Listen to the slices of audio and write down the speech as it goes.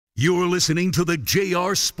You're listening to the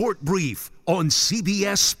JR Sport Brief on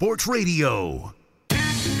CBS Sports Radio.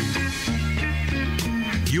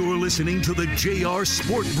 You're listening to the JR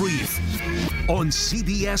Sport Brief on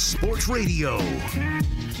CBS Sports Radio.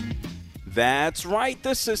 That's right.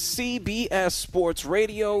 This is CBS Sports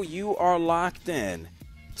Radio. You are locked in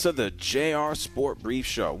to the JR Sport Brief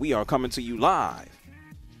Show. We are coming to you live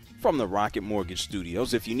from the Rocket Mortgage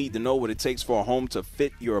Studios. If you need to know what it takes for a home to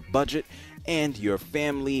fit your budget and your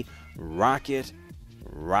family, Rocket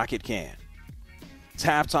can. It's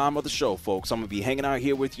halftime of the show, folks. I'm going to be hanging out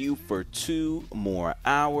here with you for 2 more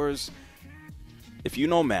hours. If you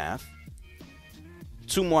know math,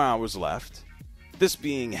 2 more hours left. This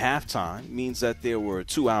being halftime means that there were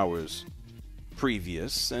 2 hours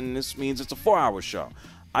previous, and this means it's a 4-hour show.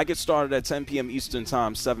 I get started at 10 p.m. Eastern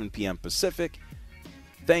Time, 7 p.m. Pacific.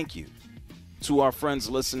 Thank you to our friends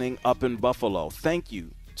listening up in Buffalo. Thank you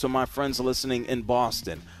to my friends listening in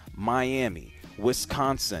Boston, Miami,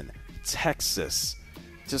 Wisconsin, Texas,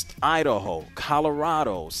 just Idaho,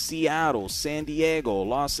 Colorado, Seattle, San Diego,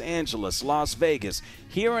 Los Angeles, Las Vegas,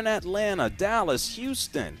 here in Atlanta, Dallas,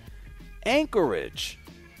 Houston, Anchorage,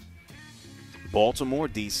 Baltimore,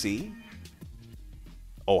 D.C.,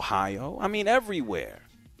 Ohio, everywhere.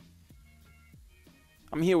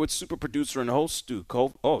 I'm here with super producer and host Stu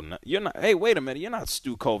Kovacs. Oh, no, you're not. Hey, wait a minute. You're not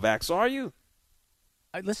Stu Kovacs, are you?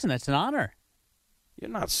 Listen, that's an honor. You're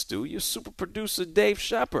not Stu. You're super producer Dave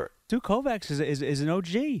Shepard. Stu Kovacs is an OG.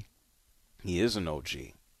 He is an OG.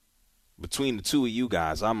 Between the two of you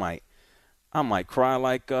guys, I might cry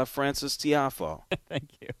like Francis Tiafoe. Thank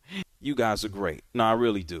you. You guys are great. No, I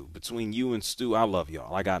really do. Between you and Stu, I love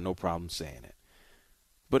y'all. I got no problem saying it.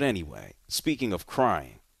 But anyway, speaking of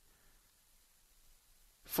crying,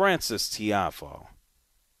 Francis Tiafoe,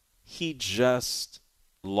 he just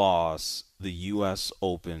lost the U.S.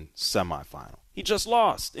 Open semifinal. He just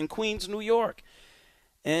lost in Queens, New York.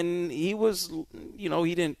 And he was, he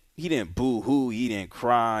didn't boo-hoo, he didn't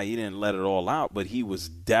cry, he didn't let it all out, but he was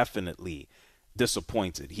definitely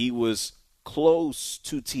disappointed. He was close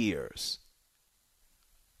to tears.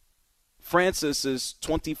 Francis is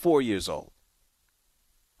 24 years old.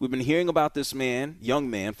 We've been hearing about this man, young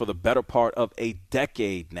man, for the better part of a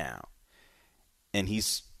decade now. And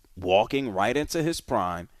he's walking right into his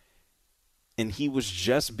prime, and he was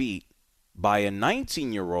just beat by a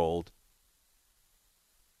 19-year-old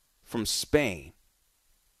from Spain,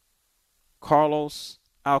 Carlos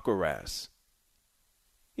Alcaraz.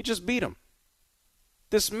 He just beat him.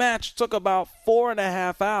 This match took about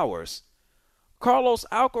 4.5 hours. Carlos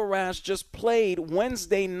Alcaraz just played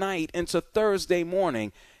Wednesday night into Thursday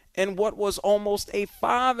morning in what was almost a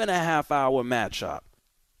 5.5-hour matchup.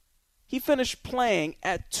 He finished playing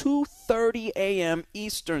at 2:30 a.m.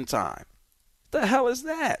 Eastern Time. The hell is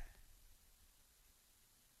that?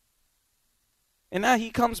 And now he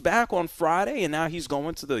comes back on Friday, and now he's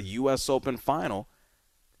going to the U.S. Open final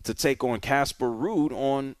to take on Casper Ruud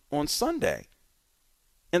on Sunday.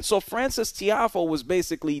 And so Francis Tiafoe was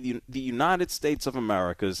basically the United States of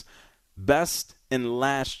America's best and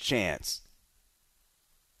last chance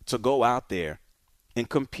to go out there and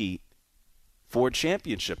compete for a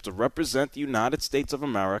championship, to represent the United States of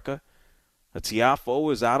America.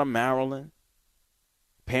 Tiafoe is out of Maryland.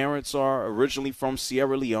 Parents are originally from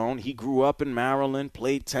Sierra Leone. He grew up in Maryland,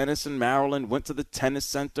 played tennis in Maryland, went to the tennis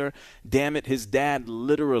center. Damn it, his dad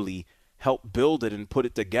literally helped build it and put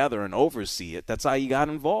it together and oversee it. That's how he got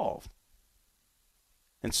involved.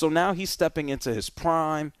 And so now he's stepping into his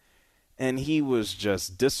prime, and he was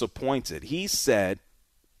just disappointed. He said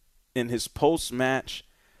in his post-match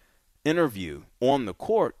interview on the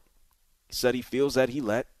court, he said he feels that he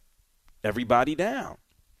let everybody down.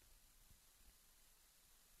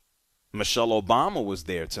 Michelle Obama was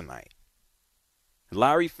there tonight.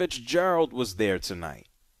 Larry Fitzgerald was there tonight.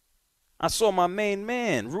 I saw my main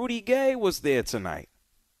man, Rudy Gay, was there tonight.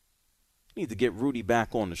 Need to get Rudy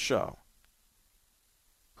back on the show.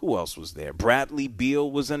 Who else was there? Bradley Beal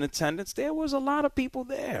was in attendance. There was a lot of people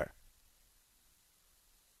there.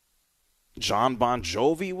 John Bon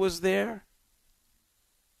Jovi was there.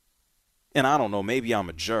 And I don't know, maybe I'm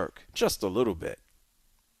a jerk, just a little bit.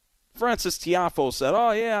 Francis Tiafoe said,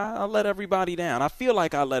 oh, yeah, I let everybody down. I feel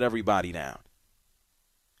like I let everybody down.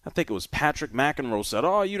 I think it was Patrick McEnroe said,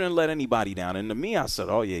 oh, you didn't let anybody down. And to me, I said,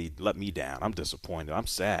 oh, yeah, you let me down. I'm disappointed. I'm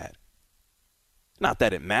sad. Not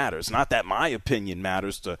that it matters. Not that my opinion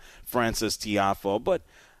matters to Francis Tiafoe, but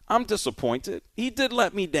I'm disappointed. He did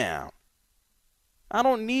let me down. I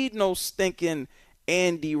don't need no stinking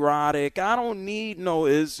Andy Roddick. I don't need no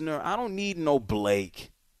Isner. I don't need no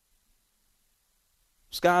Blake.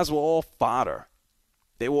 Those guys were all fodder.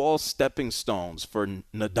 They were all stepping stones for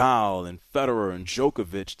Nadal and Federer and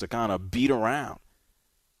Djokovic to kind of beat around.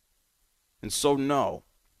 And so, no,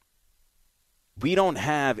 we don't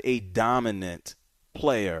have a dominant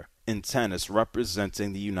player in tennis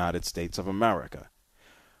representing the United States of America.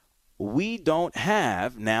 We don't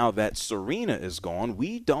have, now that Serena is gone,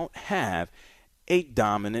 we don't have a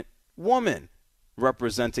dominant woman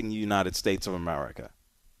representing the United States of America.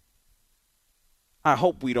 I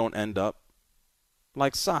hope we don't end up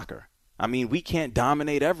like soccer. I mean, we can't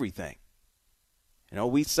dominate everything. You know,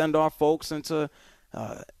 we send our folks into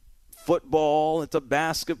football, into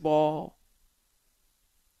basketball.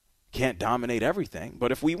 Can't dominate everything.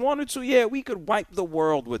 But if we wanted to, yeah, we could wipe the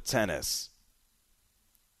world with tennis.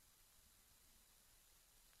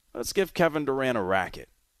 Let's give Kevin Durant a racket.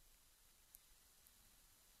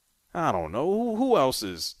 I don't know. Who else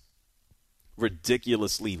is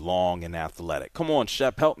ridiculously long and athletic? Come on,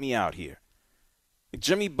 Shep, help me out here.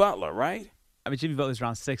 Jimmy Butler, right? I mean, Jimmy Butler's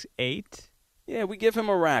around 6'8". Yeah, we give him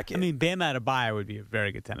a racket. I mean, Bam Adebayo would be a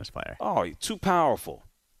very good tennis player. Oh, too powerful.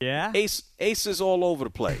 Yeah? Aces all over the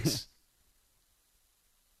place.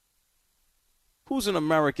 Who's an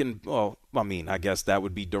American? Well, I mean, I guess that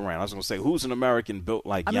would be Durant. I was going to say, who's an American built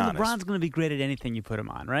like Giannis? I mean, LeBron's going to be great at anything you put him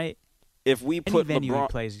on, right? If we Any put venue LeBron, he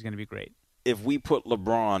plays, he's going to be great. If we put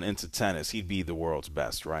LeBron into tennis, he'd be the world's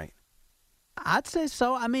best, right? I'd say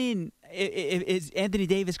so. I mean, is Anthony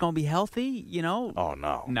Davis going to be healthy? You know? Oh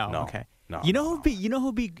no, Okay. No, you know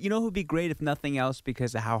who'd be great if nothing else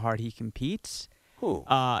because of how hard he competes. Who?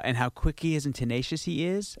 And how quick he is and tenacious he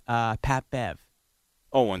is. Pat Bev.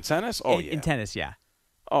 Oh, in tennis? Oh, yeah. In tennis, yeah.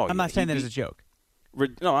 Oh, I'm not saying that as a joke.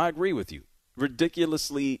 No, I agree with you.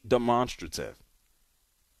 Ridiculously demonstrative.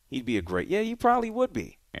 He'd be a great. Yeah, he probably would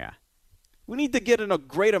be. Yeah. We need to get in a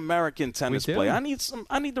great American tennis We do. player.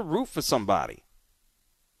 I need to root for somebody.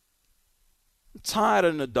 I'm tired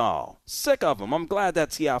of Nadal. Sick of him. I'm glad that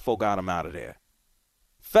Tiafoe got him out of there.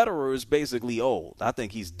 Federer is basically old. I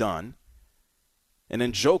think he's done. And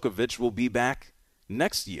then Djokovic will be back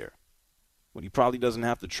next year when he probably doesn't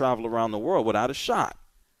have to travel around the world without a shot.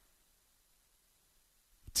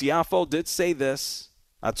 Tiafoe did say this.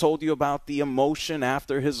 I told you about the emotion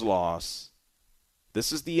after his loss.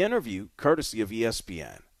 This is the interview, courtesy of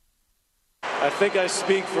ESPN. I think I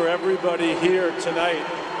speak for everybody here tonight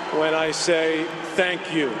when I say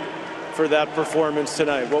thank you for that performance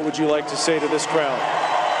tonight. What would you like to say to this crowd?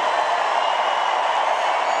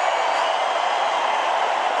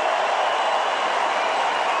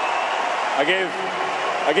 I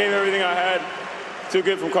gave everything I had. Too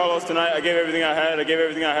good from Carlos tonight. I gave everything I had. I gave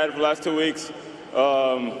everything I had for the last 2 weeks.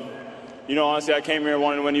 You know, honestly, I came here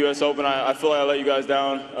wanting to win the U.S. Open. I feel like I let you guys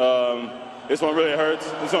down. This one really hurts.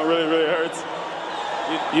 This one really, really hurts.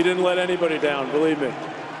 You didn't let anybody down, believe me.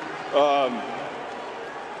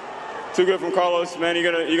 Too good from Carlos, man.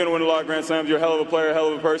 You're gonna win a lot of Grand Slams. You're a hell of a player, a hell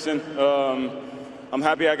of a person. I'm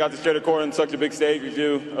happy I got to share the court on such a big stage with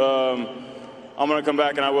you. I'm gonna come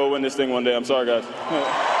back and I will win this thing one day. I'm sorry, guys.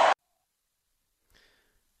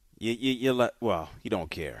 You don't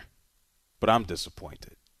care, but I'm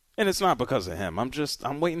disappointed. And it's not because of him.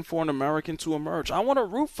 I'm waiting for an American to emerge. I want to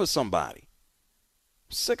root for somebody.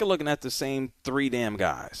 I'm sick of looking at the same three damn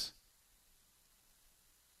guys.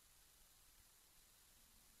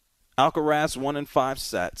 Alcaraz won in 5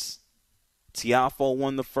 sets. Tiafoe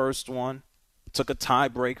won the first one. Took a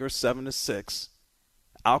tiebreaker, 7-6.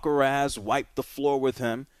 Alcaraz wiped the floor with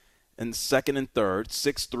him in second and third,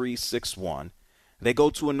 6-3, 6-1. They go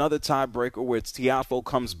to another tiebreaker where Tiafoe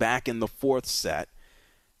comes back in the 4th set.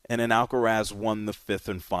 And then Alcaraz won the 5th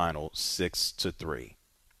and final, 6-3.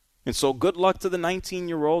 And so good luck to the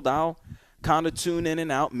 19-year-old. I'll kind of tune in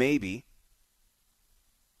and out, maybe.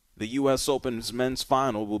 The U.S. Open's men's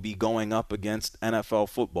final will be going up against NFL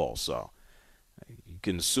football. So you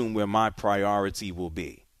can assume where my priority will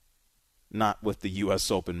be. Not with the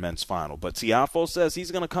U.S. Open men's final. But Tiafoe says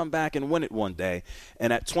he's going to come back and win it one day.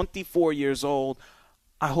 And at 24 years old,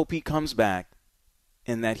 I hope he comes back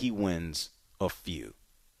and that he wins a few.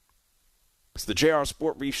 It's the JR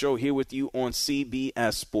Sport Brief Show here with you on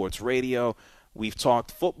CBS Sports Radio. We've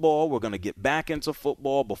talked football. We're going to get back into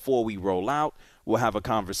football before we roll out. We'll have a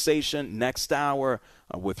conversation next hour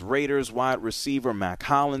with Raiders wide receiver Mack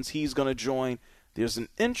Hollins. He's going to join. There's an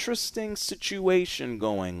interesting situation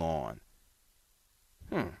going on.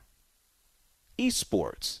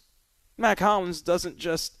 Esports. Mack Hollins doesn't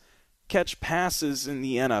just catch passes in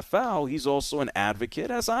the NFL. He's also an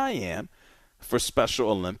advocate, as I am, for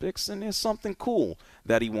Special Olympics, and there's something cool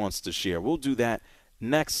that he wants to share. We'll do that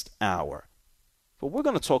next hour. But we're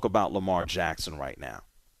going to talk about Lamar Jackson right now.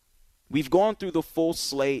 We've gone through the full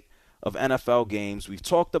slate of NFL games. We've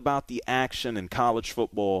talked about the action in college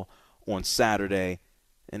football on Saturday,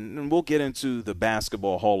 and we'll get into the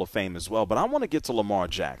Basketball Hall of Fame as well. But I want to get to Lamar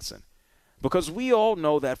Jackson because we all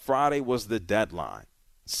know that Friday was the deadline,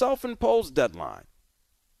 self-imposed deadline,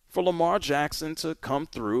 for Lamar Jackson to come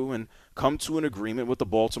through and come to an agreement with the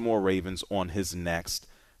Baltimore Ravens on his next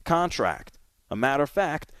contract. A matter of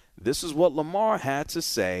fact, this is what Lamar had to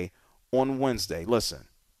say on Wednesday. Listen.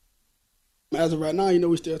 As of right now,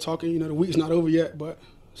 we're still talking. The week's not over yet, but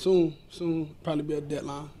soon, probably be a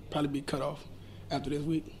deadline, probably be cut off after this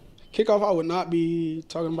week. Kickoff, I would not be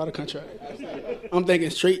talking about a contract. I'm thinking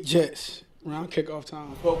straight Jets around kickoff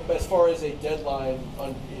time. Well, as far as a deadline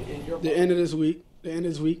in your The end of this week,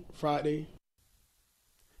 Friday.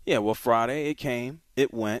 Yeah, well, Friday it came,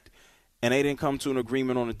 it went, and they didn't come to an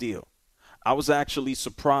agreement on a deal. I was actually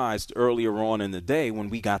surprised earlier on in the day when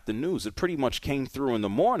we got the news. It pretty much came through in the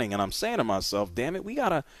morning, and I'm saying to myself, damn it, we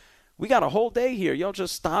got a whole day here. Y'all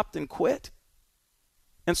just stopped and quit.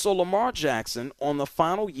 And so Lamar Jackson, on the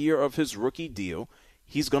final year of his rookie deal,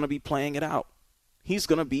 he's going to be playing it out. He's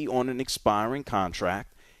going to be on an expiring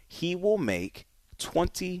contract. He will make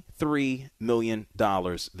 $23 million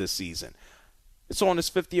this season. It's on his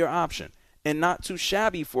fifth-year option. And not too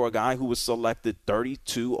shabby for a guy who was selected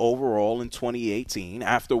 32 overall in 2018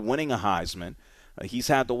 after winning a Heisman. He's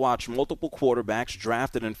had to watch multiple quarterbacks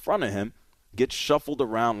drafted in front of him get shuffled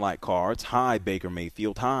around like cards. Hi, Baker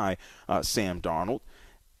Mayfield. Hi, Sam Darnold.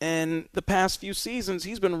 And the past few seasons,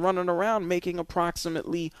 he's been running around making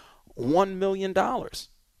approximately $1 million,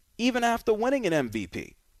 even after winning an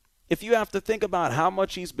MVP. If you have to think about how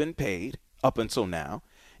much he's been paid up until now,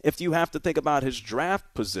 if you have to think about his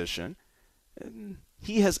draft position,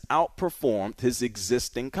 he has outperformed his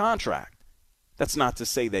existing contract. That's not to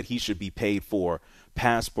say that he should be paid for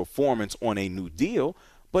past performance on a new deal,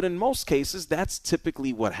 but in most cases, that's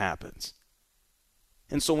typically what happens.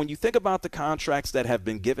 And so when you think about the contracts that have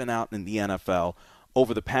been given out in the NFL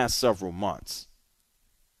over the past several months,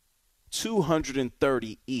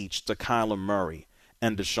 230 each to Kyler Murray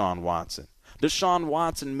and Deshaun Watson. Deshaun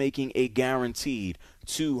Watson making a guaranteed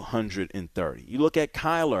 230. You look at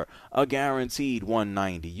Kyler, a guaranteed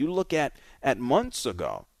 190. You look at months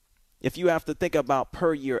ago, if you have to think about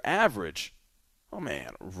per year average, oh man,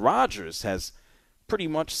 Rodgers has pretty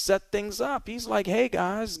much set things up. He's like, hey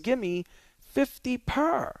guys, give me 50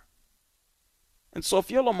 per. And so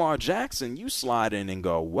if you're Lamar Jackson, you slide in and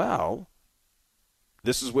go, well,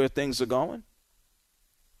 this is where things are going.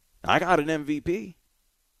 I got an MVP.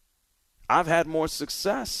 I've had more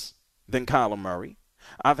success than Kyler Murray.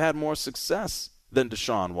 I've had more success than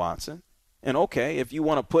Deshaun Watson. And okay, if you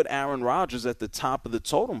want to put Aaron Rodgers at the top of the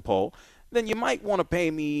totem pole, then you might want to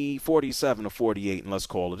pay me 47 or 48 and let's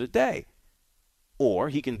call it a day. Or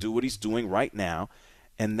he can do what he's doing right now,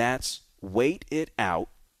 and that's wait it out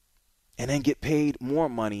and then get paid more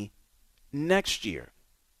money next year.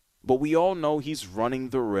 But we all know he's running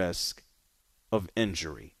the risk of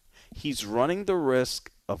injury. He's running the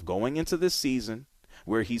risk of going into this season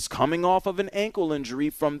where he's coming off of an ankle injury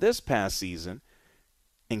from this past season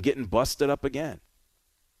and getting busted up again.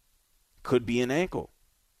 Could be an ankle,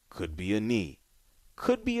 could be a knee,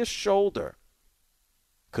 could be a shoulder,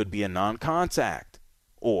 could be a non-contact,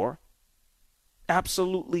 or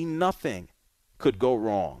absolutely nothing could go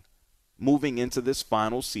wrong moving into this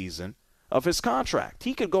final season of his contract.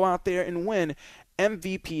 He could go out there and win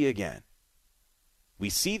MVP again. We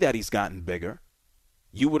see that he's gotten bigger.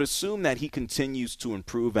 You would assume that he continues to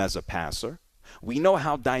improve as a passer. We know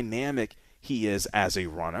how dynamic he is as a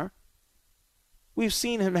runner. We've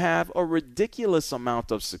seen him have a ridiculous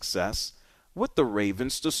amount of success with the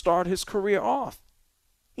Ravens to start his career off.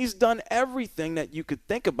 He's done everything that you could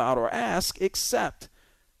think about or ask except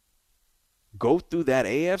go through that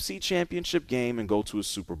AFC Championship game and go to a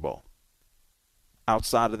Super Bowl.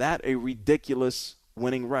 Outside of that, a ridiculous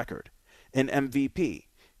winning record, an MVP,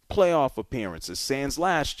 playoff appearances, sans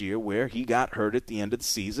last year where he got hurt at the end of the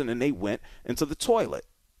season and they went into the toilet.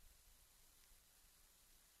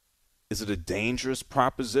 Is it a dangerous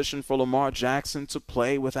proposition for Lamar Jackson to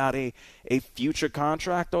play without a future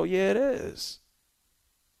contract? Oh, yeah, it is.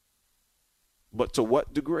 But to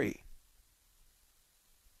what degree?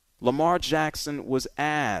 Lamar Jackson was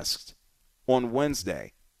asked on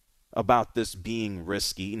Wednesday about this being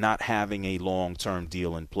risky, not having a long-term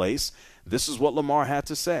deal in place. This is what Lamar had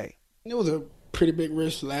to say. It was a pretty big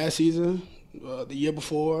risk last season, the year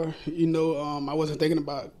before. I wasn't thinking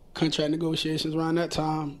about contract negotiations around that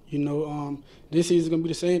time. This season's going to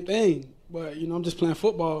be the same thing. But, I'm just playing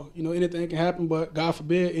football. Anything can happen, but God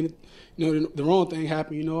forbid, the wrong thing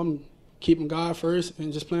happen. I'm keeping God first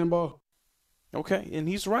and just playing ball. Okay, and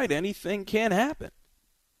he's right. Anything can happen.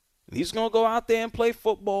 He's going to go out there and play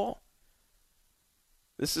football.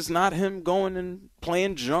 This is not him going and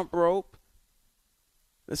playing jump rope.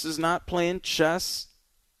 This is not playing chess.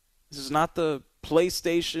 This is not the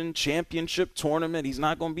PlayStation Championship tournament. He's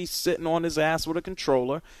not going to be sitting on his ass with a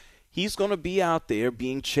controller. He's going to be out there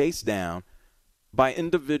being chased down by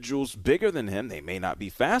individuals bigger than him. They may not be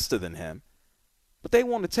faster than him, but they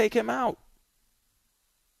want to take him out.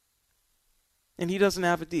 And he doesn't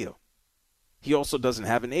have a deal. He also doesn't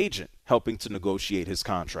have an agent helping to negotiate his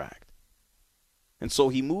contract. And so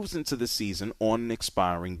he moves into the season on an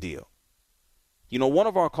expiring deal. You know, one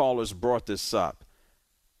of our callers brought this up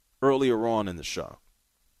earlier on in the show.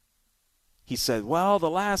 He said, well, the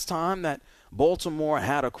last time that Baltimore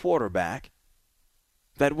had a quarterback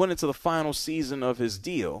that went into the final season of his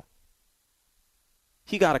deal,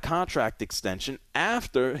 he got a contract extension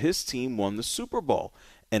after his team won the Super Bowl.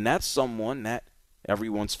 And that's someone that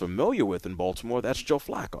everyone's familiar with in Baltimore. That's Joe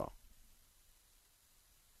Flacco.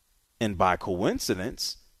 And by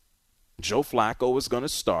coincidence, Joe Flacco is going to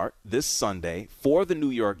start this Sunday for the New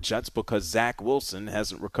York Jets because Zach Wilson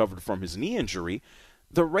hasn't recovered from his knee injury.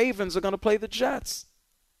 The Ravens are going to play the Jets.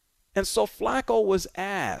 And so Flacco was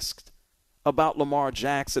asked about Lamar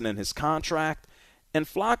Jackson and his contract, and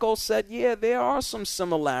Flacco said, yeah, there are some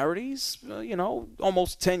similarities,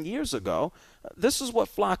 almost 10 years ago. This is what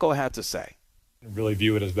Flacco had to say. I really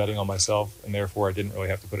view it as betting on myself, and therefore I didn't really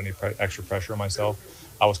have to put any extra pressure on myself.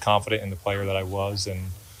 I was confident in the player that I was and,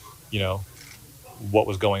 what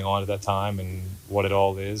was going on at that time and what it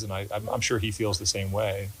all is, and I'm sure he feels the same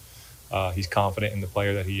way. He's confident in the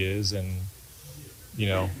player that he is, and,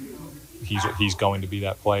 he's going to be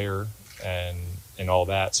that player and all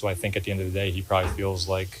that. So I think at the end of the day, he probably feels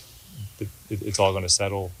like it's all going to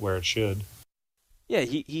settle where it should. Yeah,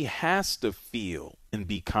 he has to feel and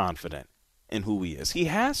be confident in who he is. He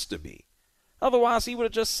has to be. Otherwise, he would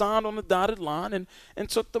have just signed on the dotted line and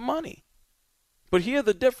took the money. But here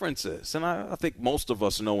the difference is, and I think most of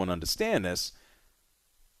us know and understand this,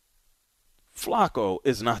 Flacco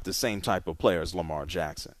is not the same type of player as Lamar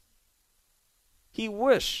Jackson. He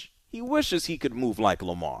wishes he could move like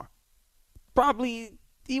Lamar. Probably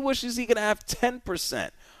he wishes he could have 10%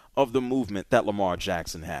 of the movement that Lamar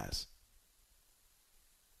Jackson has.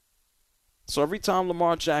 So every time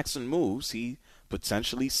Lamar Jackson moves, he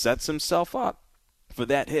potentially sets himself up for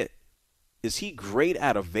that hit. Is he great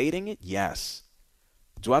at evading it? Yes.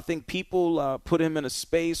 Do I think people put him in a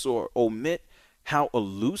space or omit how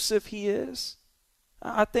elusive he is?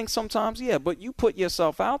 I think sometimes, yeah, but you put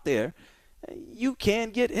yourself out there, you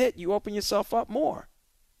can get hit. You open yourself up more.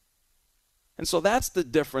 And so that's the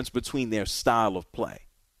difference between their style of play.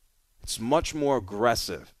 It's much more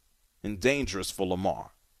aggressive and dangerous for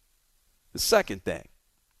Lamar. The second thing,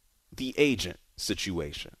 the agent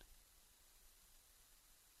situation.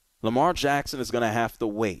 Lamar Jackson is going to have to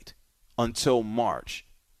wait until March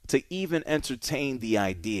to even entertain the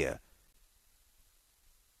idea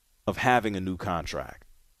of having a new contract.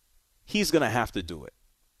 He's going to have to do it.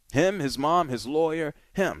 Him, his mom, his lawyer,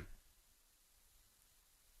 him.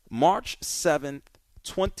 March 7th,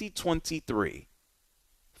 2023,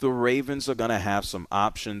 the Ravens are going to have some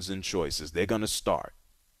options and choices. They're going to start.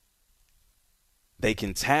 They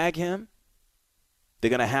can tag him. They're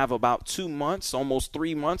going to have about 2 months, almost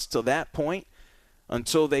 3 months to that point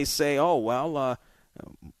until they say, oh, well,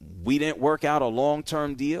 we didn't work out a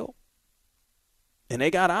long-term deal. And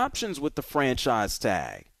they got options with the franchise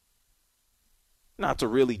tag. Not to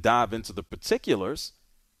really dive into the particulars,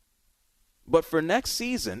 but for next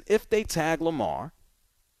season, if they tag Lamar,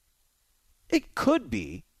 it could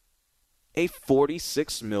be a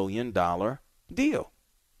 $46 million deal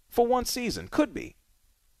for one season. Could be.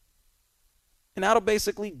 And that'll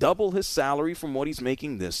basically double his salary from what he's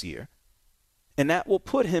making this year. And that will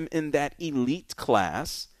put him in that elite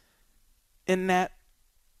class, in that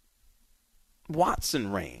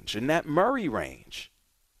Watson range, in that Murray range.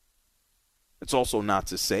 It's also not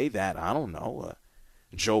to say that, I don't know,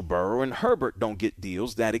 Joe Burrow and Herbert don't get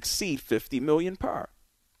deals that exceed $50 million per.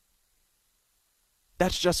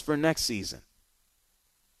 That's just for next season.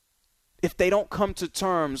 If they don't come to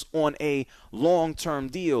terms on a long-term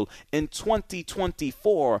deal in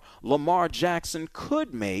 2024, Lamar Jackson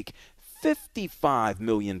could make $55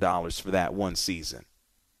 million for that one season.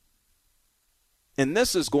 And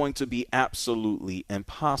this is going to be absolutely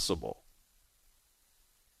impossible.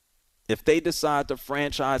 If they decide to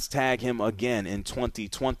franchise tag him again in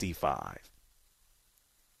 2025,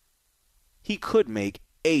 he could make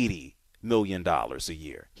 $80 million a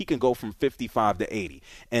year. He can go from 55 to 80,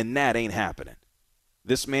 and that ain't happening.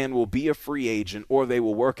 this man will be a free agent or they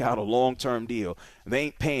will work out a long-term deal. They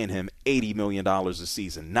ain't paying him $80 million a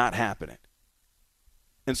season. Not happening.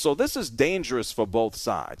 And so this is dangerous for both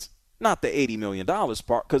sides. Not the $80 million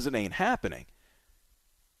part, because it ain't happening.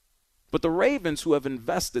 But the Ravens, who have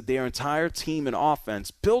invested their entire team and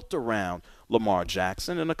offense built around Lamar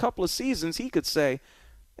Jackson, in a couple of seasons he could say,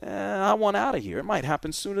 I want out of here. It might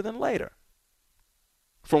happen sooner than later.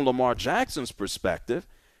 From Lamar Jackson's perspective,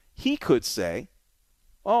 he could say,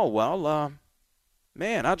 oh, well,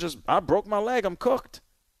 man, I broke my leg. I'm cooked.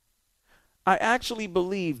 I actually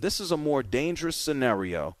believe this is a more dangerous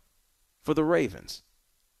scenario for the Ravens.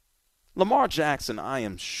 Lamar Jackson, I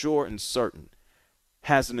am sure and certain,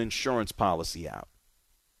 has an insurance policy out.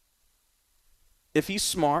 If he's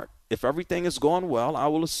smart, if everything is going well, I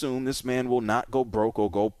will assume this man will not go broke or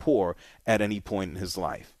go poor at any point in his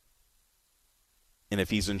life. And if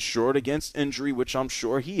he's insured against injury, which I'm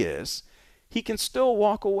sure he is, he can still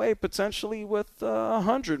walk away potentially with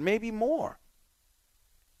 $100, maybe more.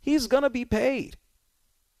 He's going to be paid.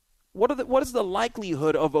 What is the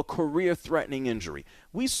likelihood of a career-threatening injury?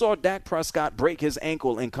 We saw Dak Prescott break his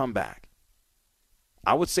ankle and come back.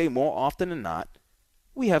 I would say more often than not,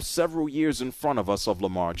 we have several years in front of us of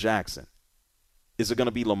Lamar Jackson. Is it going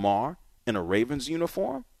to be Lamar in a Ravens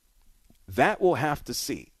uniform? That we'll have to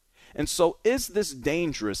see. And so is this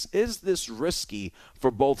dangerous? Is this risky for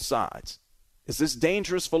both sides? Is this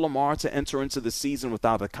dangerous for Lamar to enter into the season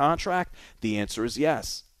without a contract? The answer is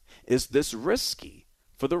yes. Is this risky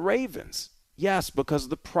for the Ravens? Yes, because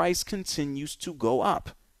the price continues to go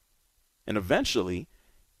up. And eventually,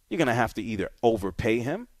 you're going to have to either overpay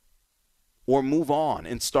him or move on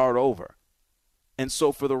and start over. And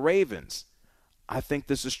so for the Ravens, I think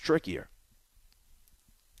this is trickier.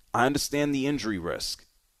 I understand the injury risk,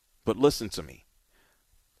 but listen to me.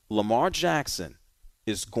 Lamar Jackson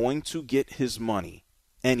is going to get his money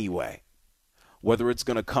anyway, whether it's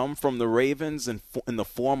going to come from the Ravens in the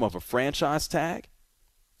form of a franchise tag,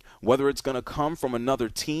 whether it's going to come from another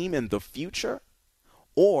team in the future,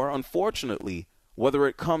 or, unfortunately, whether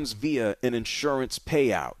it comes via an insurance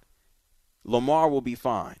payout. Lamar will be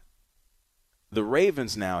fine. The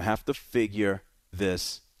Ravens now have to figure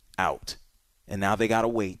this out, and now they got to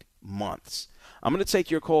wait months. I'm going to take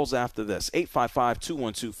your calls after this.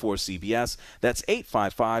 855-212-4CBS. That's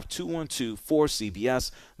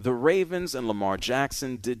 855-212-4CBS. The Ravens and Lamar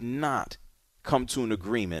Jackson did not come to an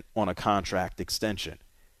agreement on a contract extension.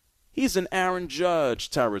 He's in Aaron Judge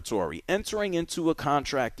territory, entering into a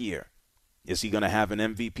contract year. Is he going to have an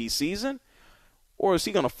MVP season? Or is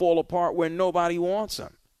he going to fall apart where nobody wants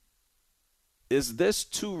him? Is this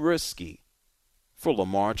too risky for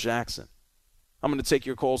Lamar Jackson? I'm going to take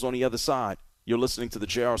your calls on the other side. You're listening to the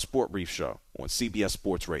JR Sport Brief Show on CBS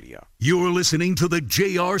Sports Radio. You're listening to the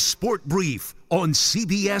JR Sport Brief on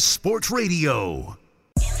CBS Sports Radio.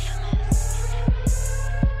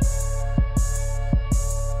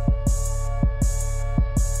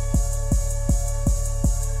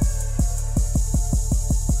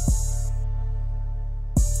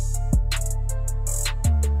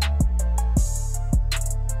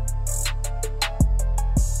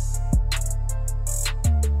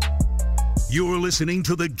 You're listening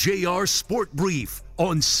to the JR Sport Brief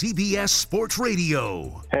on CBS Sports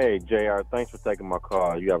Radio. Hey, JR, thanks for taking my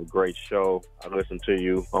call. You have a great show. I listen to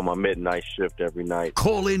you on my midnight shift every night.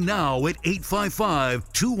 Call in now at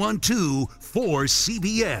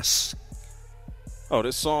 855-212-4CBS. Oh,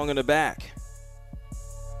 this song in the back.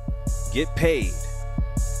 Get paid.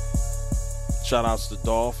 Shout outs to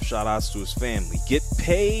Dolph. Shout outs to his family. Get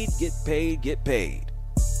paid, get paid, get paid.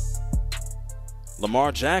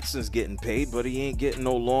 Lamar Jackson's getting paid, but he ain't getting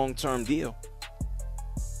no long-term deal.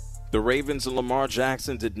 The Ravens and Lamar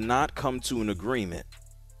Jackson did not come to an agreement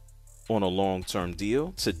on a long-term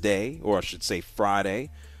deal. Today, or I should say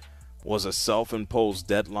Friday, was a self-imposed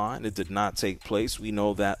deadline. It did not take place. We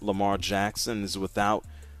know that Lamar Jackson is without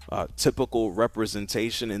typical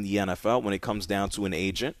representation in the NFL when it comes down to an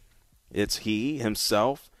agent. It's he,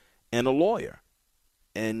 himself, and a lawyer.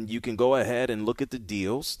 And you can go ahead and look at the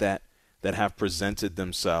deals that have presented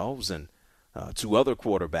themselves and to other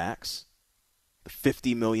quarterbacks.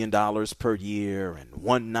 $50 million per year and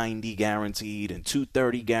 $190 guaranteed and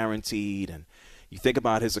 $230 guaranteed. And you think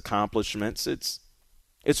about his accomplishments, it's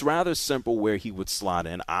rather simple where he would slot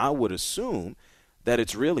in. I would assume that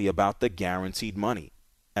it's really about the guaranteed money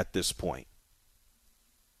at this point.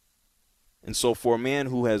 And so for a man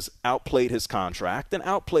who has outplayed his contract and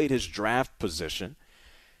outplayed his draft position,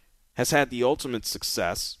 has had the ultimate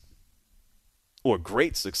success or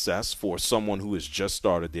great success for someone who has just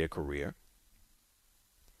started their career.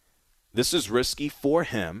 This is risky for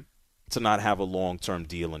him to not have a long-term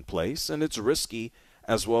deal in place, and it's risky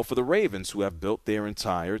as well for the Ravens, who have built their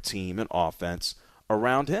entire team and offense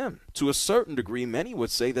around him. To a certain degree, many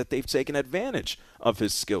would say that they've taken advantage of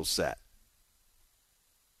his skill set.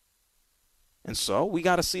 And so we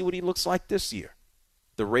got to see what he looks like this year.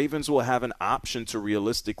 The Ravens will have an option to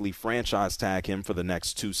realistically franchise tag him for the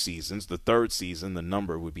next 2 seasons. The third season, the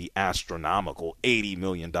number would be astronomical, $80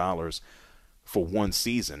 million for 1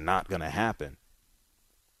 season. Not going to happen.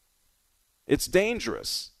 It's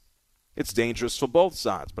dangerous. It's dangerous for both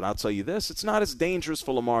sides. But I'll tell you this, it's not as dangerous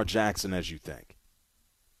for Lamar Jackson as you think.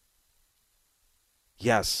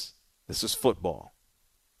 Yes, this is football.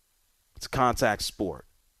 It's a contact sport.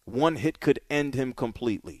 1 hit could end him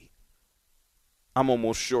completely. I'm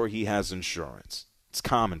almost sure he has insurance. It's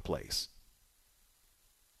commonplace.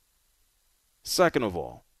 Second of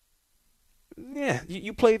all,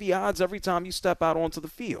 you play the odds every time you step out onto the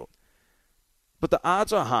field. But the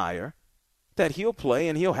odds are higher that he'll play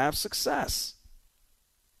and he'll have success.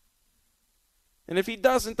 And if he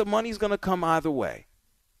doesn't, the money's going to come either way.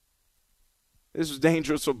 This is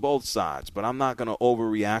dangerous for both sides, but I'm not going to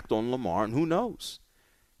overreact on Lamar, and who knows?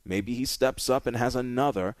 Maybe he steps up and has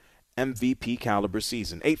another MVP caliber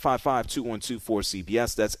season.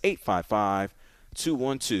 855-212-4CBS. That's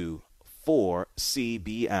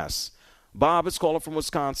 855-212-4CBS. Bob is calling from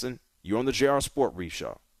Wisconsin. You're on the JR Sport Brief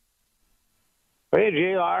Show. Hey,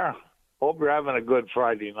 JR. Hope you're having a good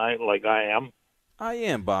Friday night like I am. I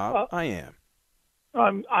am, Bob. I am.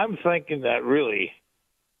 I'm thinking that really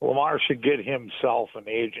Lamar should get himself an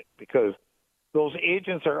agent, because those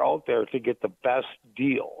agents are out there to get the best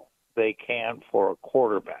deal they can for a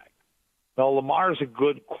quarterback. Now, Lamar's a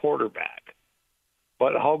good quarterback,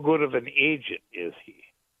 but how good of an agent is he?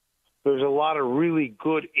 There's a lot of really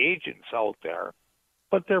good agents out there,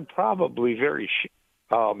 but they're probably very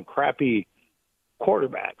crappy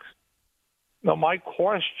quarterbacks. Now, my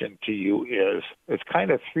question to you is, it's kind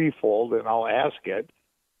of threefold, and I'll ask it,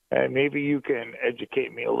 and maybe you can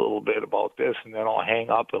educate me a little bit about this, and then I'll hang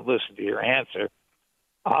up and listen to your answer.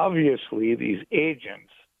 Obviously, these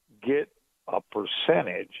agents get a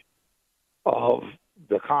percentage of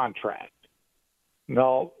the contract.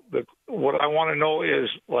 Now, what I want to know is,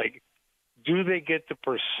 like, do they get the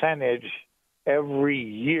percentage every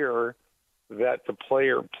year that the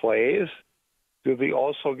player plays? Do they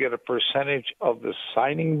also get a percentage of the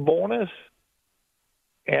signing bonus?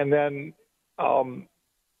 And then,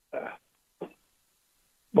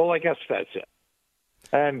 well, I guess that's it.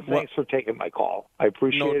 And thanks for taking my call. I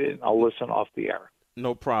appreciate it, and I'll listen off the air.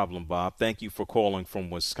 No problem, Bob. Thank you for calling from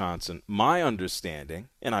Wisconsin. My understanding,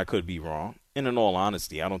 and I could be wrong, and in all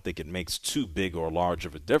honesty, I don't think it makes too big or large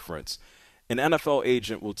of a difference. An NFL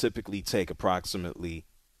agent will typically take approximately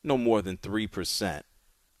no more than 3%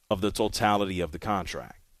 of the totality of the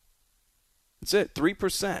contract. That's it,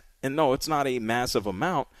 3%. And no, it's not a massive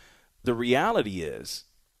amount. The reality is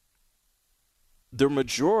the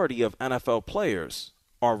majority of NFL players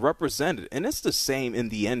are represented, and it's the same in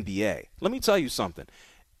the NBA. Let me tell you something.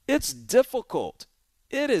 It's difficult.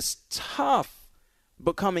 It is tough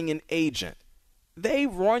becoming an agent. They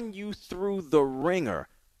run you through the ringer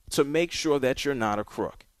to make sure that you're not a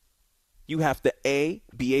crook. You have to, A,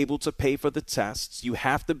 be able to pay for the tests. You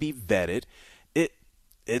have to be vetted.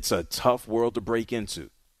 It's a tough world to break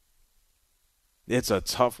into. It's a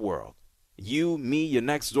tough world. You, me, your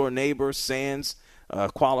next door neighbor, sans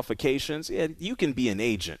qualifications, you can be an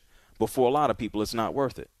agent, but for a lot of people, it's not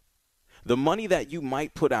worth it. The money that you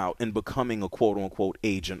might put out in becoming a quote-unquote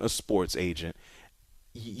agent, a sports agent,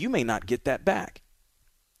 you may not get that back.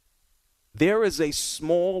 There is a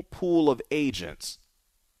small pool of agents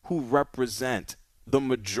who represent the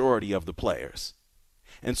majority of the players.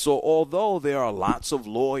 And so although there are lots of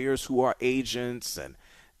lawyers who are agents and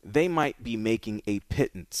they might be making a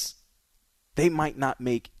pittance, they might not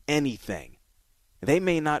make anything. They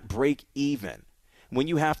may not break even. When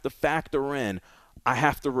you have to factor in, I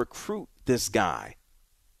have to recruit this guy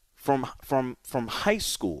from high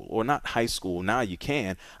school, or not high school, now you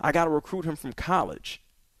can. I got to recruit him from college.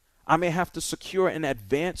 I may have to secure an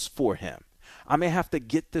advance for him. I may have to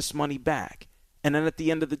get this money back. And then at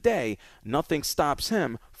the end of the day, nothing stops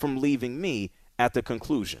him from leaving me at the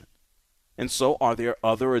conclusion. And so are there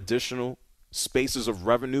other additional spaces of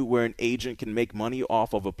revenue where an agent can make money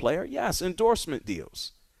off of a player? Yes, endorsement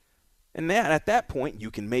deals. And that, at that point,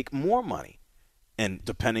 you can make more money. And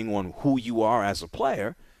depending on who you are as a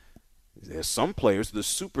player, there's some players, the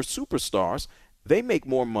superstars, they make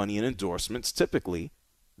more money in endorsements typically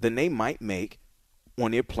than they might make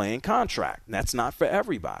on their playing contract. And that's not for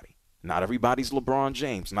everybody. Not everybody's LeBron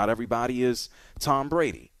James. Not everybody is Tom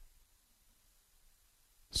Brady.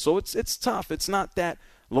 So it's tough. It's not that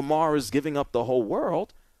Lamar is giving up the whole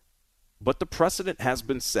world, but the precedent has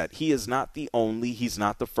been set. He is not the only, he's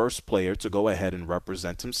not the first player to go ahead and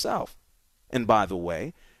represent himself. And by the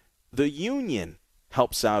way, the union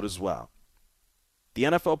helps out as well. The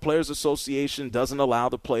NFL Players Association doesn't allow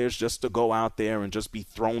the players just to go out there and just be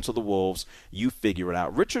thrown to the wolves. You figure it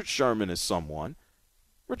out. Richard Sherman is someone.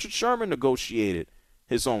 Richard Sherman negotiated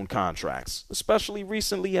his own contracts, especially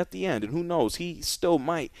recently at the end. And who knows, he still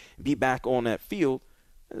might be back on that field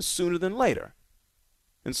sooner than later.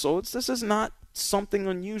 And so this is not something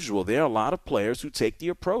unusual. There are a lot of players who take the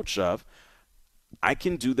approach of, I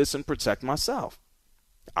can do this and protect myself.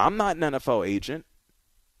 I'm not an NFL agent.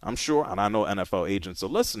 I'm sure, and I know NFL agents are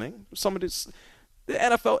listening. Some of the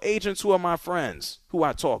NFL agents who are my friends, who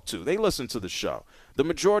I talk to, they listen to the show. The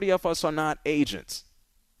majority of us are not agents.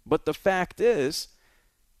 But the fact is,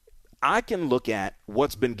 I can look at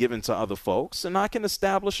what's been given to other folks, and I can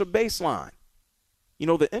establish a baseline. You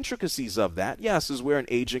know, the intricacies of that, yes, is where an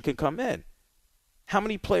agent can come in. How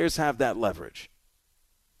many players have that leverage?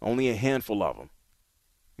 Only a handful of them.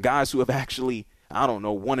 Guys who have actually,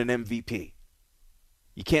 won an MVP.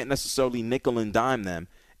 You can't necessarily nickel and dime them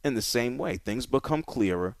in the same way. Things become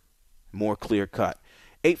clearer, more clear-cut.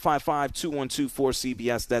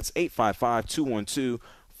 855-212-4CBS. That's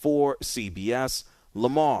 855-212-4CBS.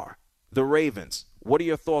 Lamar, the Ravens. What are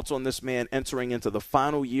your thoughts on this man entering into the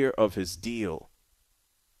final year of his deal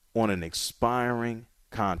on an expiring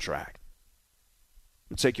contract?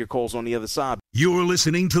 We'll take your calls on the other side. You're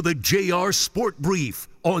listening to the JR Sport Brief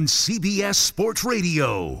on CBS Sports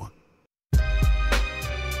Radio.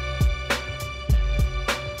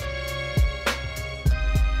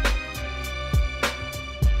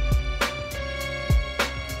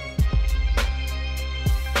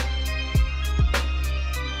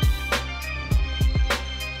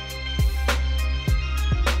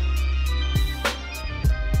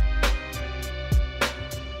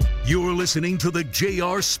 You're listening to the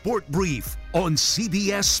JR Sport Brief on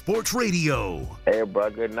CBS Sports Radio. Hey, bro,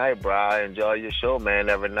 good night, bro. I enjoy your show, man.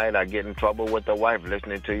 Every night I get in trouble with the wife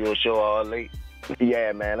listening to your show all late.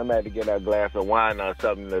 Yeah, man, I'm going to get a glass of wine or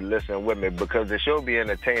something to listen with me because the show be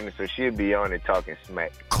entertaining, so she'll be on it talking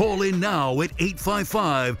smack. Call in now at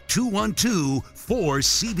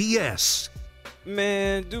 855-212-4CBS.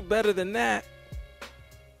 Man, do better than that.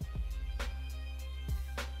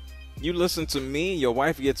 You listen to me, your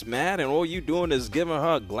wife gets mad, and all you doing is giving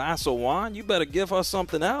her a glass of wine? You better give her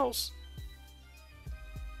something else.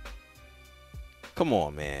 Come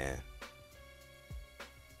on, man.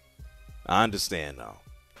 I understand, though.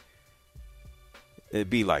 It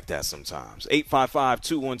be like that sometimes.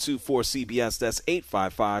 855-212-4CBS. That's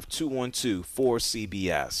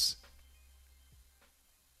 855-212-4CBS.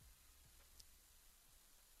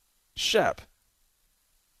 Shep.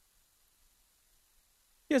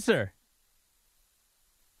 Yes, sir.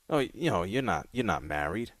 Oh, you're not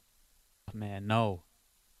married. Man, no.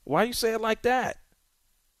 Why you say it like that?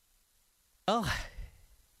 Well,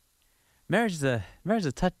 marriage is a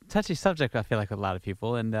touchy subject. I feel like with a lot of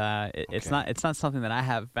people, and it's not something that I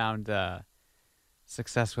have found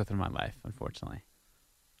success with in my life, unfortunately.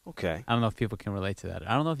 Okay. I don't know if people can relate to that.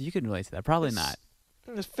 I don't know if you can relate to that. Probably not.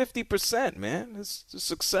 It's 50%, man. The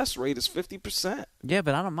success rate is 50%. Yeah,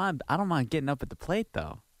 but I don't mind getting up at the plate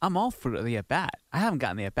though. I'm all for the at bat. I haven't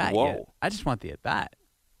gotten the at bat yet. I just want the at bat.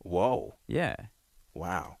 Whoa. Yeah.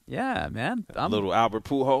 Wow. Yeah, man. Little Albert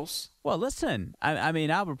Pujols. Well, listen. I mean,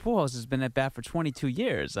 Albert Pujols has been at bat for 22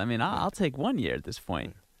 years. I mean, I'll take 1 year at this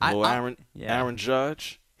point. Little Aaron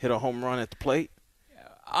Judge hit a home run at the plate.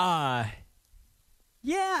 Yeah.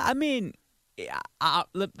 I mean,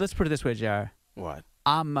 let's put it this way, JR. What?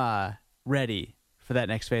 I'm ready for that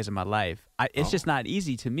next phase of my life. It's just not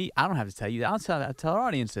easy to me. I don't have to tell you. I'll tell our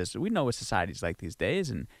audiences. We know what society's like these days,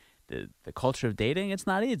 and the culture of dating, it's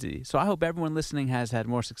not easy. So I hope everyone listening has had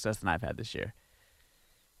more success than I've had this year.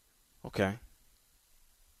 Okay.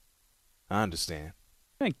 I understand.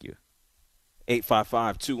 Thank you.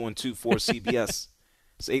 855-212-4CBS.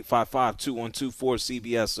 It's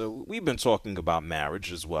 855-212-4CBS. So we've been talking about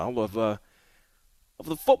marriage as well, of the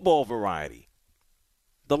football variety.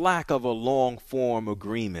 The lack of a long-form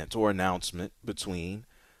agreement or announcement between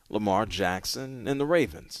Lamar Jackson and the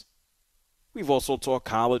Ravens. We've also talked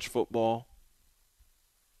college football.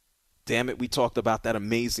 Damn it, we talked about that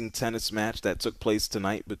amazing tennis match that took place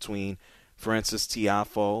tonight between Francis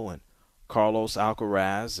Tiafoe and Carlos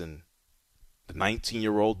Alcaraz, and the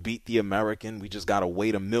 19-year-old beat the American. We just got to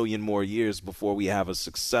wait a million more years before we have a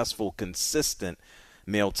successful, consistent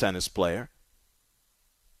male tennis player.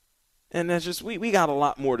 And that's just, we got a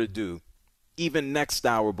lot more to do even next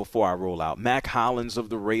hour before I roll out. Mac Hollins of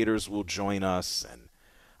the Raiders will join us, and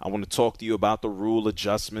I want to talk to you about the rule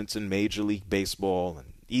adjustments in Major League Baseball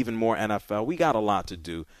and even more NFL. We got a lot to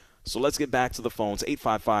do. So let's get back to the phones,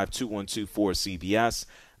 855-212-4CBS.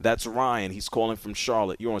 That's Ryan. He's calling from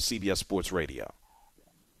Charlotte. You're on CBS Sports Radio.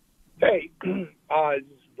 Hey,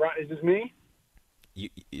 is this me?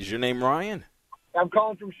 Is your name Ryan? I'm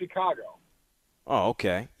calling from Chicago. Oh,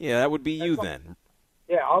 okay. Yeah, that would be you then.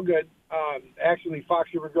 Yeah, all good. Actually, Fox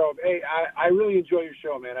River Grove. Hey, I really enjoy your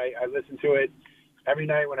show, man. I listen to it every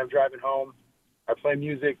night when I'm driving home. I play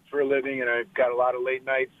music for a living, and I've got a lot of late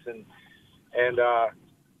nights, and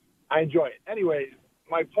I enjoy it. Anyway,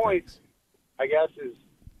 my point, I guess, is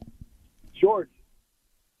Jordan.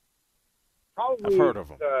 Probably I've heard of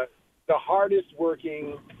him. The hardest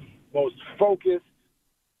working, most focused,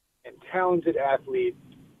 and talented athlete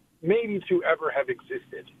maybe to ever have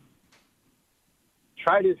existed.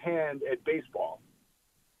 Tried his hand at baseball.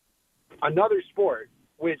 Another sport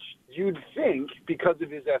which you'd think, because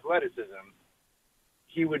of his athleticism,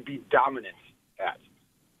 he would be dominant at.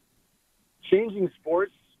 Changing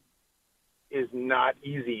sports is not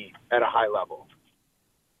easy at a high level.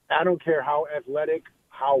 I don't care how athletic,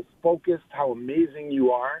 how focused, how amazing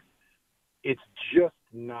you are. It's just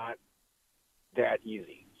not that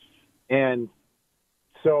easy. And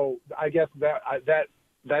so I guess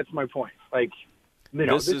that's my point. Like, you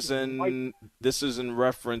know, this is in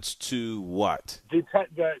reference to what? This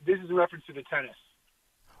is in reference to the tennis.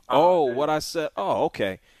 What I said. Oh,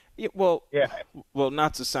 okay. Yeah, well,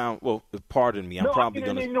 not to sound. Well, pardon me. I'm probably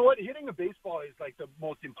going to. You know what? Hitting a baseball is like the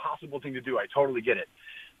most impossible thing to do. I totally get it.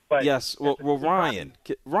 But yes. Well, Ryan.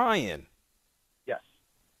 Yes.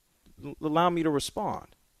 Allow me to respond.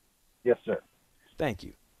 Yes, sir. Thank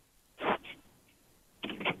you.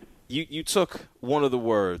 You took one of the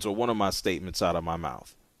words or one of my statements out of my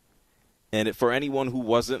mouth. And for anyone who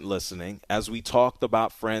wasn't listening, as we talked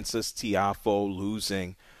about Francis Tiafoe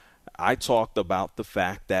losing, I talked about the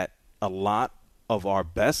fact that a lot of our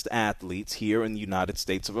best athletes here in the United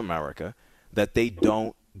States of America, that they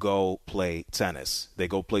don't go play tennis. They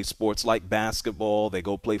go play sports like basketball. They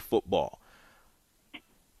go play football.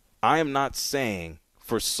 I am not saying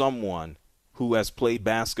for someone who has played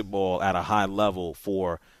basketball at a high level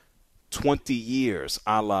for 20 years,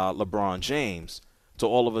 a la LeBron James, to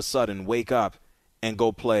all of a sudden wake up and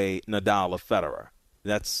go play Nadal or Federer.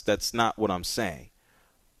 That's not what I'm saying.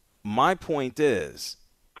 My point is,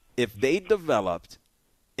 if they developed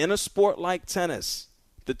in a sport like tennis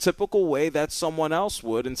the typical way that someone else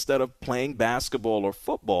would instead of playing basketball or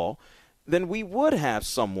football, then we would have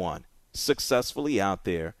someone successfully out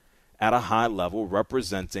there at a high level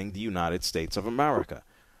representing the United States of America.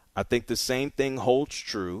 I think the same thing holds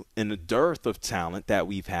true in the dearth of talent that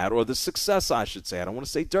we've had, or the success, I should say. I don't want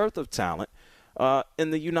to say dearth of talent,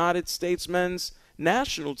 in the United States men's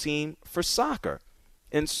national team for soccer.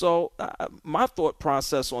 And so my thought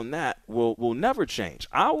process on that will never change.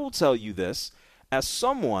 I will tell you this as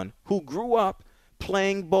someone who grew up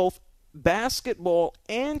playing both basketball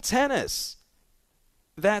and tennis,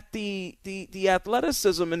 that the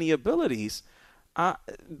athleticism and the abilities,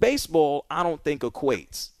 baseball, I don't think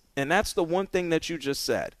equates. And that's the one thing that you just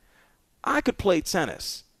said. I could play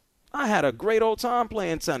tennis. I had a great old time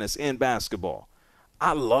playing tennis and basketball.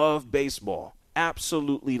 I love baseball.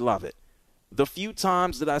 Absolutely love it. The few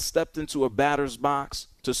times that I stepped into a batter's box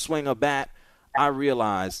to swing a bat, I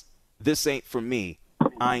realized this ain't for me.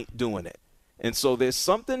 I ain't doing it. And so there's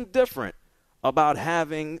something different about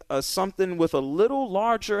having something with a little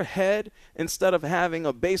larger head instead of having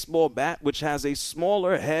a baseball bat which has a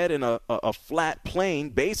smaller head and a flat plane,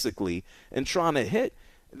 basically, and trying to hit.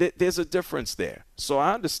 There's a difference there. So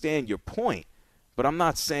I understand your point, but I'm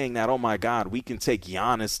not saying that, oh, my God, we can take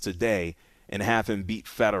Giannis today and have him beat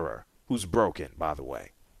Federer, who's broken, by the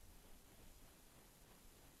way.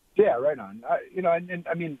 Yeah, right on. And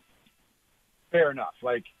I mean, fair enough.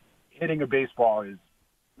 Like, hitting a baseball is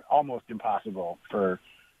almost impossible for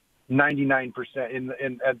 99%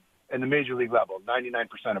 in the major league level. 99%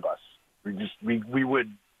 of us, we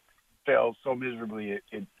would fail so miserably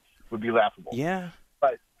it would be laughable. Yeah.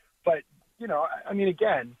 But you know, I mean,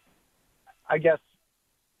 again, I guess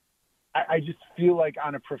I just feel like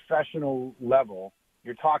on a professional level,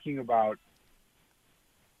 you're talking about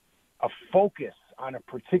a focus on a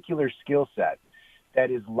particular skill set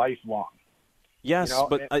that is lifelong. Yes, you know,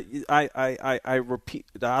 but I repeat.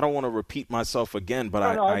 I don't want to repeat myself again, but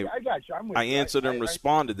I got you. I answered and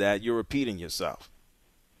responded that you're repeating yourself.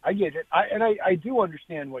 I get it, I do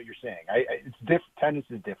understand what you're saying. Tennis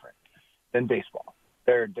is different than baseball.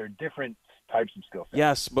 They're different types of skill sets.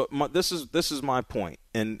 Yes, but this is my point,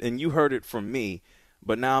 and you heard it from me,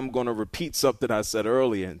 but now I'm going to repeat something I said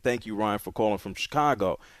earlier, and thank you, Ryan, for calling from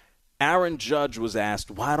Chicago. Aaron Judge was asked,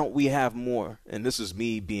 why don't we have more, and this is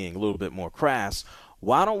me being a little bit more crass,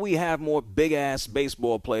 why don't we have more big-ass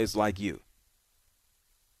baseball players like you?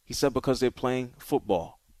 He said because they're playing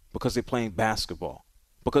football, because they're playing basketball,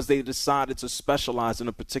 because they decided to specialize in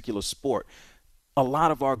a particular sport. A lot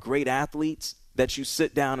of our great athletes that you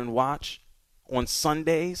sit down and watch on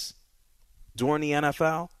Sundays during the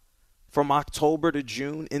NFL, from October to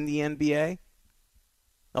June in the NBA,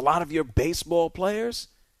 a lot of your baseball players,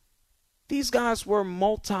 these guys were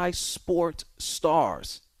multi-sport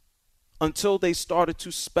stars until they started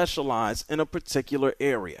to specialize in a particular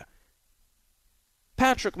area.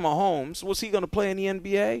 Patrick Mahomes, was he going to play in the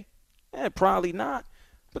NBA? Probably not.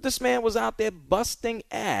 But this man was out there busting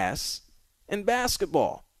ass in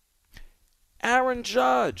basketball. Aaron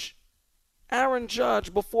Judge,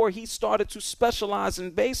 before he started to specialize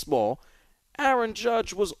in baseball, Aaron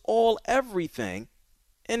Judge was all everything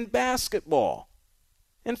in basketball,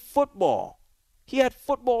 in football. He had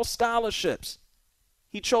football scholarships.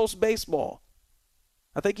 He chose baseball.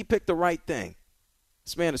 I think he picked the right thing.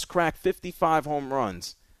 This man has cracked 55 home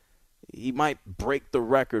runs. He might break the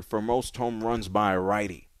record for most home runs by a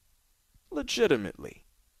righty. Legitimately.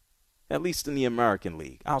 At least in the American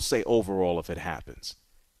League. I'll say overall if it happens.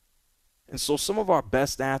 And so some of our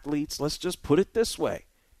best athletes, let's just put it this way,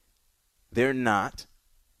 they're not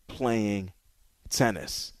playing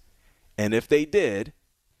tennis. And if they did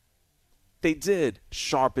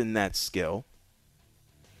sharpen that skill,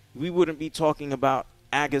 we wouldn't be talking about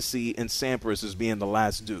Agassi and Sampras as being the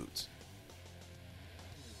last dudes.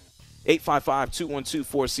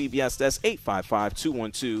 855-212-4CBS. That's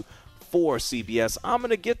 855-212-4CBS. I'm going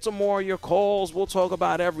to get to more of your calls. We'll talk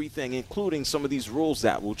about everything, including some of these rules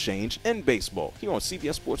that will change in baseball here on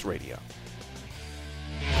CBS Sports Radio.